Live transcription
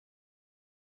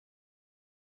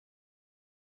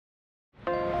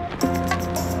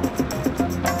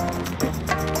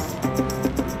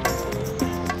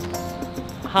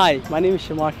Hi, my name is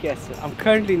Shamarke Esse. I'm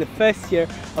currently in the first year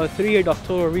of a 3-year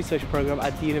doctoral research program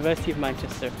at the University of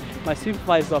Manchester. My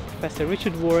supervisors are Professor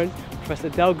Richard Warren, Professor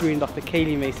Adele Green, Dr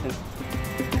Kayleigh Mason.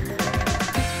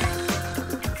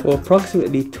 For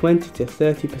approximately 20 to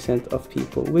 30% of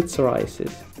people with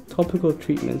psoriasis, topical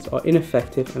treatments are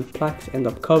ineffective and plaques end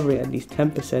up covering at least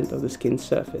 10% of the skin's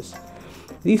surface.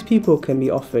 These people can be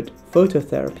offered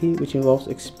phototherapy, which involves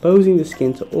exposing the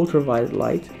skin to ultraviolet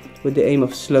light with the aim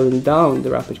of slowing down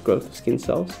the rapid growth of skin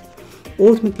cells.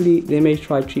 Ultimately, they may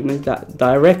try treatments that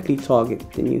directly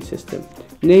target the immune system,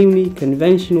 namely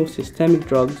conventional systemic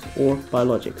drugs or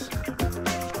biologics.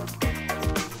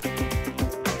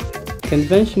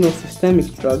 Conventional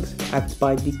systemic drugs act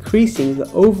by decreasing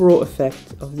the overall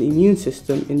effect of the immune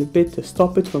system in a bid to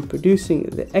stop it from producing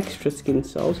the extra skin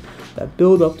cells that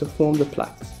build up to form the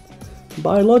plaques.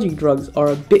 Biologic drugs are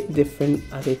a bit different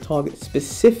as they target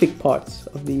specific parts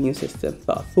of the immune system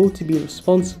that are thought to be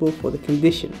responsible for the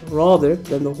condition rather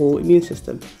than the whole immune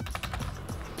system.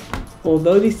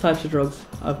 Although these types of drugs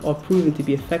are proven to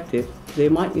be effective, they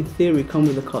might in theory come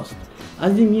with a cost,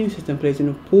 as the immune system plays an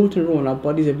important role in our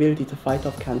body's ability to fight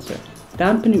off cancer.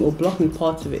 Dampening or blocking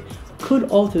parts of it could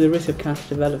alter the risk of cancer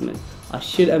development. I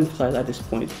should emphasize at this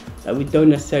point that we don't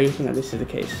necessarily think that this is the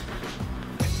case.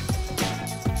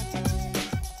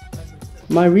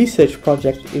 My research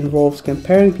project involves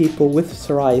comparing people with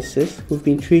psoriasis who've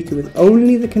been treated with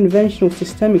only the conventional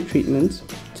systemic treatments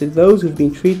to those who've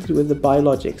been treated with the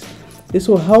biologics. This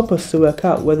will help us to work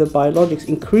out whether biologics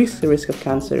increase the risk of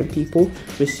cancer in people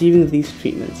receiving these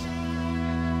treatments.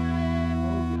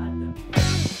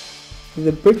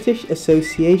 The British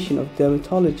Association of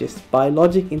Dermatologists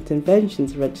Biologic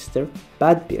Interventions Register,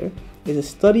 BADBIR, is a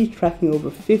study tracking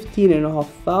over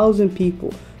 15,500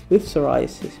 people with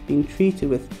psoriasis being treated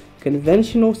with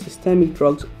conventional systemic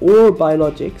drugs or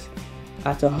biologics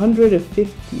at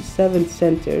 157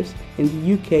 centres in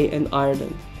the UK and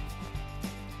Ireland.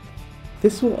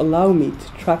 This will allow me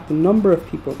to track the number of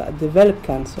people that develop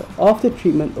cancer after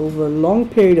treatment over a long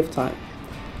period of time.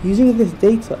 Using this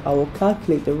data, I will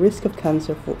calculate the risk of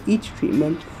cancer for each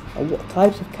treatment and what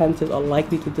types of cancers are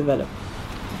likely to develop.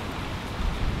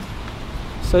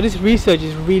 So this research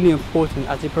is really important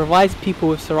as it provides people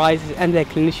with psoriasis and their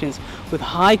clinicians with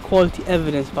high quality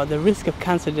evidence about the risk of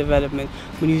cancer development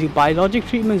when using biologic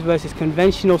treatments versus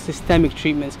conventional systemic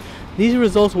treatments. These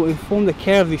results will inform the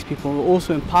care of these people and will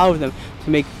also empower them to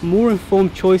make more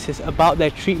informed choices about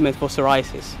their treatment for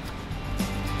psoriasis.